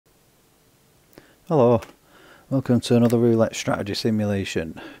Hello, welcome to another roulette strategy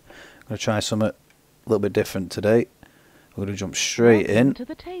simulation. I'm going to try something a little bit different today. We're going to jump straight in to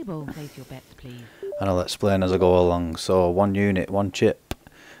the table. Place your bets, please. And I'll explain as I go along. So 1 unit, 1 chip.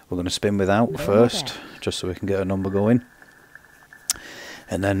 We're going to spin without first, just so we can get a number going.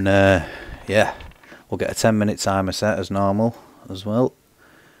 And then, yeah, we'll get a 10-minute timer set as normal as well.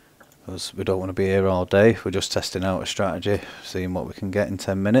 Because we don't want to be here all day. We're just testing out a strategy, seeing what we can get in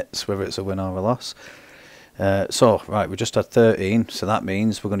 10 minutes, whether it's a win or a loss. Right, we just had 13, so that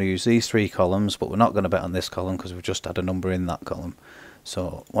means we're going to use these 3 columns, but we're not going to bet on this column because we've just had a number in that column.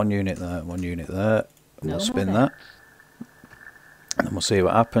 So 1 unit there, 1 unit there, and we'll spin that. And then we'll see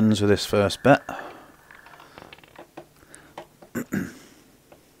what happens with this first bet.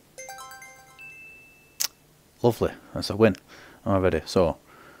 Lovely, that's a win already. So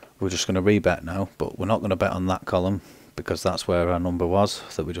we're just going to rebet now, but we're not going to bet on that column because that's where our number was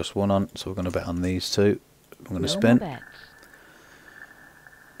that we just won on. So we're going to bet on these 2. We're going to spin.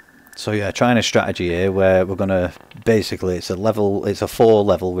 So yeah, trying a strategy here where we're going to basically it's a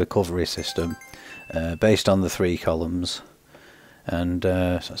 4-level recovery system based on the 3 columns, and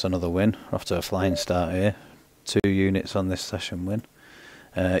so that's another win. We're off to a flying start here. 2 units on this session win.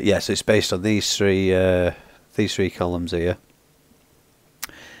 Yes, it's based on these three columns here.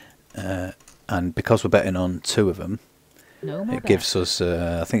 And because we're betting on 2 of them, it gives us,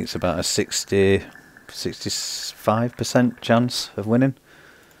 I think it's about a 65% chance of winning,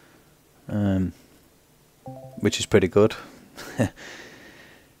 which is pretty good.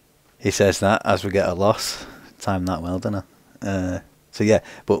 He says that as we get a loss. Timed that well, didn't I? So yeah,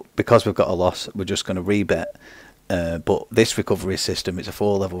 but because we've got a loss, we're just going to rebet. But this recovery system, it's a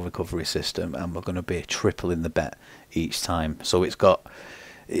 4-level recovery system, and we're going to be tripling the bet each time. So it's got,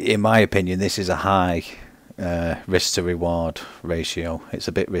 in my opinion, this is a high risk to reward ratio. It's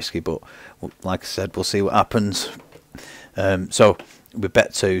a bit risky, but like I said, we'll see what happens. So we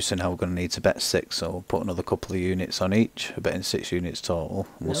bet 2, so now we're going to need to bet 6. So we'll put another couple of units on each. We're betting 6 units total,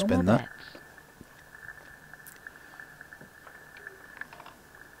 and we'll spin that.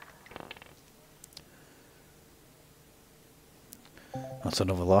 That's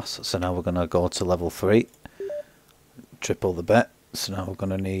another loss. So now we're going to go to level 3, triple the bet. So now we're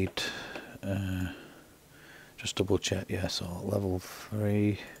going to need, just double check, yeah, so level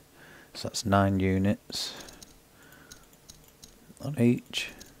 3, so that's 9 units on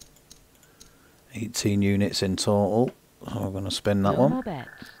each, 18 units in total. So we're going to spin that one.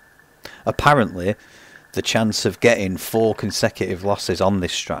 Apparently the chance of getting 4 consecutive losses on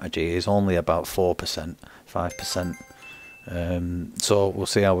this strategy is only about 4%, 5%. So we'll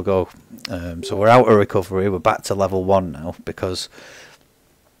see how we go. So we're out of recovery, we're back to level 1 now, because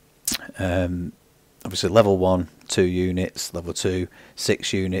obviously level 1 2 units, level 2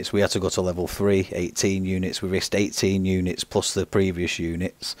 6 units, we had to go to level 3 18 units. We risked 18 units plus the previous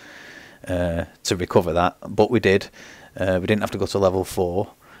units to recover that, but we did. We didn't have to go to level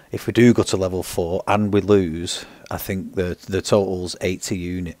 4. If we do go to level 4 and we lose, I think the total's 80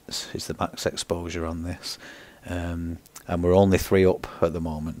 units is the max exposure on this. And we're only 3 up at the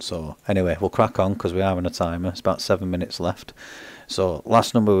moment. So anyway, we'll crack on because we are on a timer. It's about 7 minutes left. So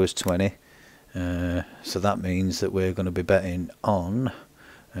last number was 20. So that means that we're going to be betting on,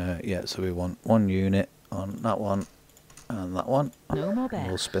 yeah, so we want 1 unit on that one and that one. No more bets.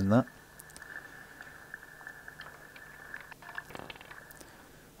 We'll spin that.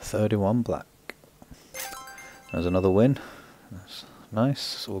 31 black. There's another win. That's nice.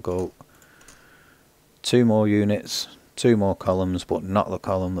 So we'll go 2 more units, 2 more columns, but not the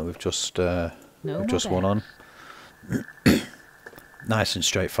column that we've just won on. Nice and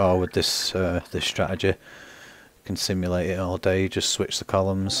straightforward, this this strategy. You can simulate it all day. Just switch the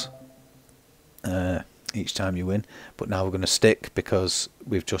columns each time you win. But now we're going to stick because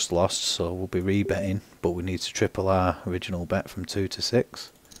we've just lost, so we'll be rebetting. But we need to triple our original bet from 2 to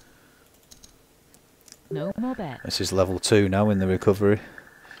 6. No more bets. This is level 2 now in the recovery.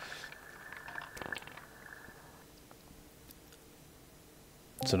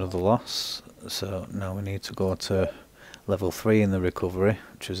 It's another loss, so now we need to go to level 3 in the recovery,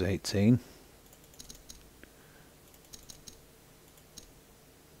 which is 18.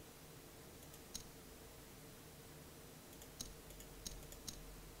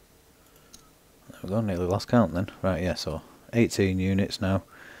 There we go, nearly lost count then. Right, yeah, so 18 units now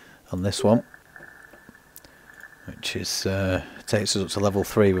on this one, which is takes us up to level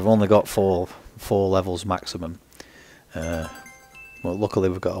 3. We've only got four levels maximum. Well, luckily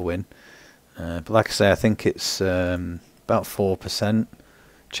we've got a win. But like I say, I think it's about 4%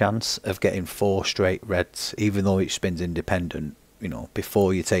 chance of getting 4 straight reds, even though each spin's independent. you know,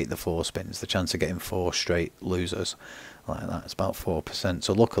 before you take the 4 spins, the chance of getting 4 straight losers like that is about 4%.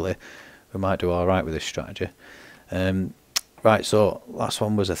 So luckily, we might do all right with this strategy. Right, so last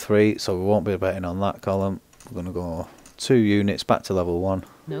one was a 3, so we won't be betting on that column. We're going to go 2 units back to level 1.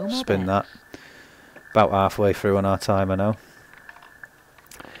 No more Spin bets. that. About halfway through on our timer now.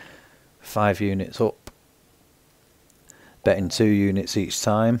 5 units up. Betting 2 units each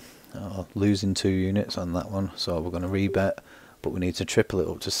time. Losing 2 units on that one, so we're going to rebet, but we need to triple it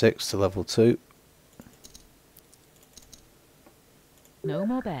up to 6 to level 2. No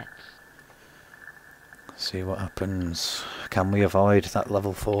more bets. See what happens. Can we avoid that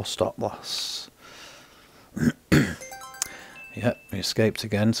level 4 stop loss? Yep, we escaped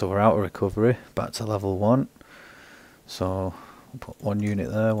again, so we're out of recovery. Back to level 1. So we'll put 1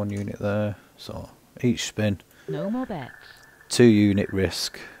 unit there, 1 unit there. So each spin, No more bets. 2 unit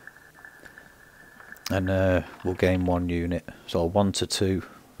risk, and we'll gain 1 unit. So 1 to 2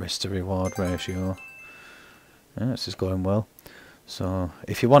 risk to reward ratio. Yeah, this is going well. So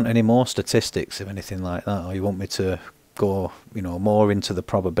if you want any more statistics of anything like that, or you want me to go, you know, more into the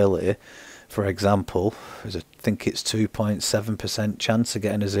probability, for example, I think it's 2.7% chance of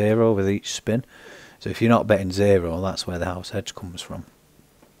getting a 0 with each spin. So if you're not betting 0, that's where the house edge comes from.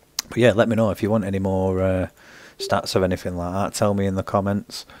 But yeah, let me know if you want any more stats or anything like that. Tell me in the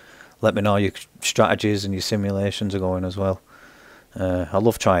comments. Let me know your strategies and your simulations are going as well. I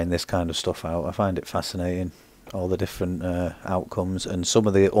love trying this kind of stuff out. I find it fascinating, all the different outcomes and some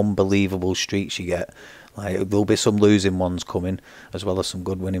of the unbelievable streaks you get. Like, there'll be some losing ones coming as well as some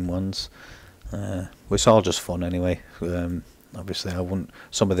good winning ones. It's all just fun anyway. Obviously,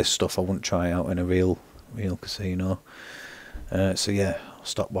 some of this stuff I wouldn't try out in a real casino. So yeah, I'll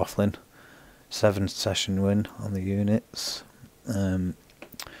stop waffling. 7 session win on the units.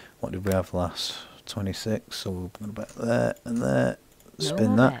 What did we have last? 26. So we're going to bet there and there.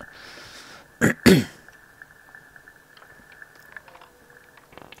 Spin No that. bets.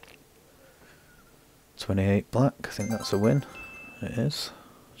 28 black. I think that's a win. It is.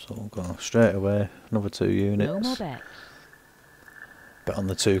 So we'll go straight away. Another 2 units. No more bets. Bet on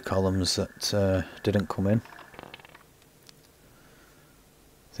the 2 columns that didn't come in.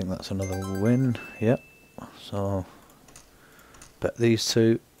 I think that's another win. Yep. So bet these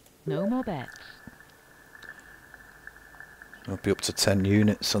 2. No more bets. We'll be up to 10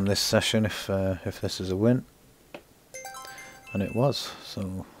 units on this session if this is a win. And it was.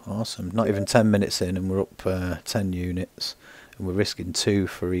 So awesome. Not even 10 minutes in and we're up 10 units. And we're risking 2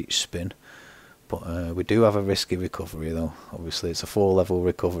 for each spin. But we do have a risky recovery though. Obviously it's a 4 level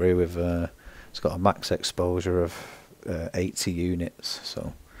recovery with it's got a max exposure of 80 units.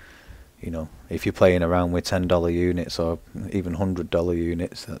 So, you know, if you're playing around with $10 units or even $100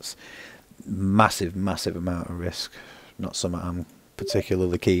 units, that's massive amount of risk. Not something I'm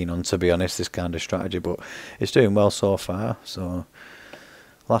particularly keen on, to be honest, this kind of strategy, but it's doing well so far. So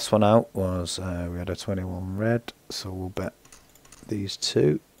last one out was we had a 21 red, so we'll bet these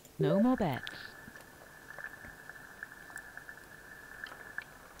 2. No more bets.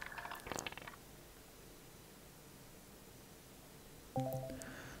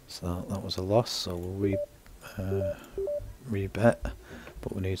 So that was a loss, so we'll rebet,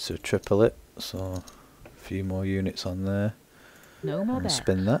 but we need to triple it, so a few more units on there. No more And bets.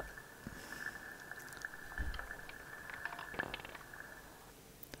 spin that.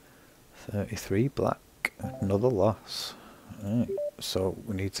 33 black, another loss. Right, so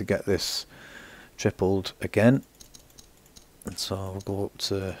we need to get this tripled again. And so we'll go up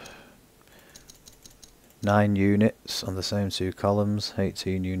to 9 units on the same 2 columns,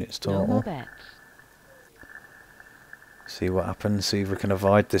 18 units No more total. bets. See what happens, see if we can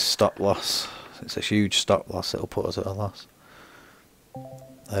avoid this stop loss. It's a huge stop loss, it'll put us at a loss.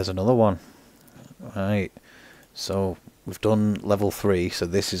 There's another one. Right, so we've done level 3, so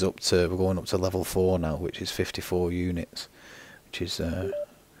this is we're going up to level 4 now, which is 54 units, which is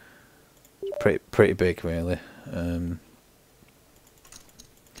pretty big really.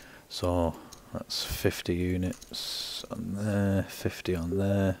 So that's 50 units on there, 50 on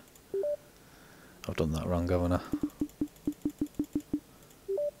there. I've done that wrong, haven't I?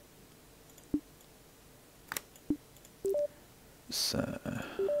 It's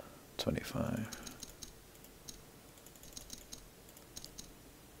 25.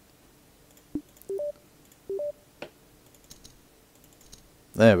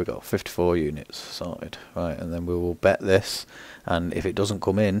 There we go, 54 units sorted. Right, and then we will bet this, and if it doesn't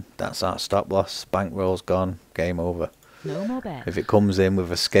come in, that's our stop loss. Bankroll's gone, game over. No more bets. If it comes in,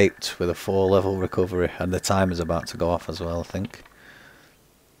 we've escaped with a 4 level recovery, and the timer's about to go off as well, I think.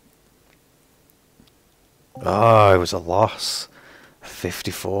 Oh, it was a loss.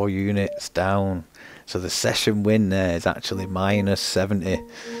 54 units down. So the session win there is actually minus 70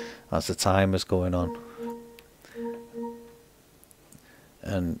 as the timer's going on.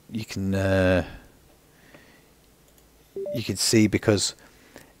 And you can see, because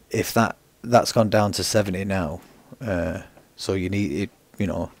if that's gone down to 70 now, so you need it, you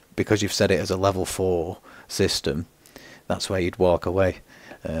know, because you've set it as a level 4 system, that's where you'd walk away.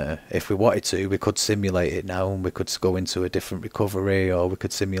 If we wanted to, we could simulate it now, and we could go into a different recovery, or we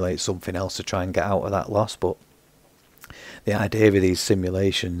could simulate something else to try and get out of that loss. But the idea of these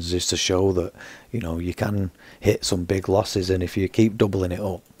simulations is to show that, you know, you can hit some big losses, and if you keep doubling it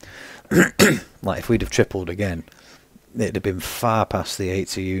up, like if we'd have tripled again, it'd have been far past the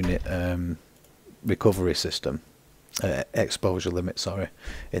 80 unit recovery system, exposure limit, sorry,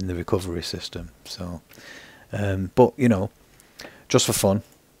 in the recovery system. So but you know, just for fun,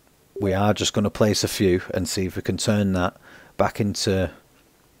 we are just going to place a few and see if we can turn that back into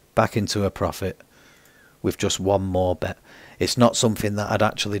a profit with just one more bet. It's not something that I'd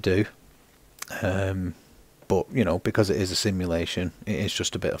actually do, but you know, because it is a simulation, it is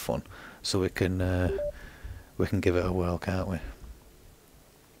just a bit of fun, so we can give it a whirl, can't we?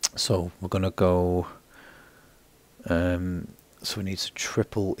 So we're gonna go, so we need to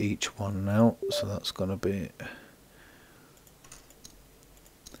triple each one now, so that's gonna be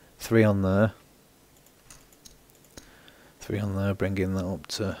 3 on there, 3 on there, bringing that up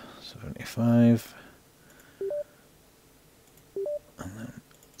to 75, and then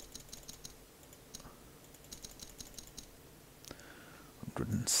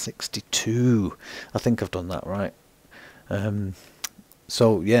 162. I think I've done that right.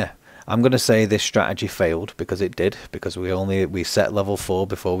 So yeah, I'm gonna say this strategy failed, because it did, because we set level 4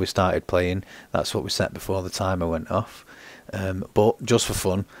 before we started playing. That's what we set before the timer went off. But just for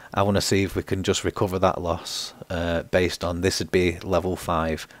fun, I want to see if we can just recover that loss, based on this would be level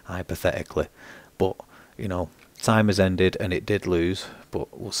 5 hypothetically. But you know, time has ended and it did lose,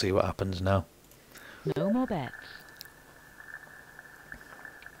 but we'll see what happens now. No more bets.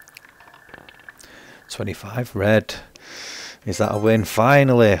 25 red. Is that a win?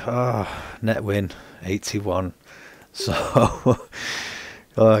 Finally! Net win 81. So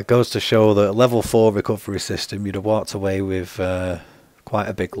it goes to show that a level 4 recovery system, you'd have walked away with quite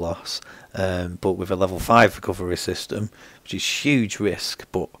a big loss, but with a level 5 recovery system, which is huge risk,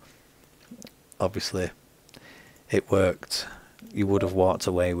 but obviously it worked, you would have walked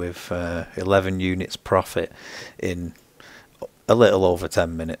away with 11 units profit in a little over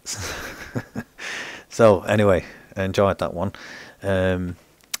 10 minutes. So anyway, I enjoyed that one.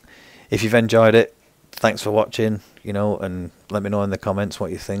 If you've enjoyed it, thanks for watching, you know, and let me know in the comments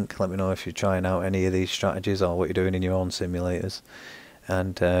what you think. Let me know if you're trying out any of these strategies or what you're doing in your own simulators,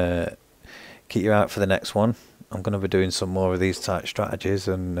 and keep your eye out for the next one. I'm going to be doing some more of these type strategies,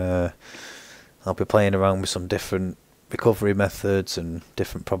 and I'll be playing around with some different recovery methods and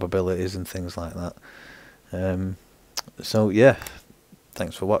different probabilities and things like that. So yeah,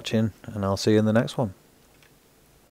 thanks for watching, and I'll see you in the next one.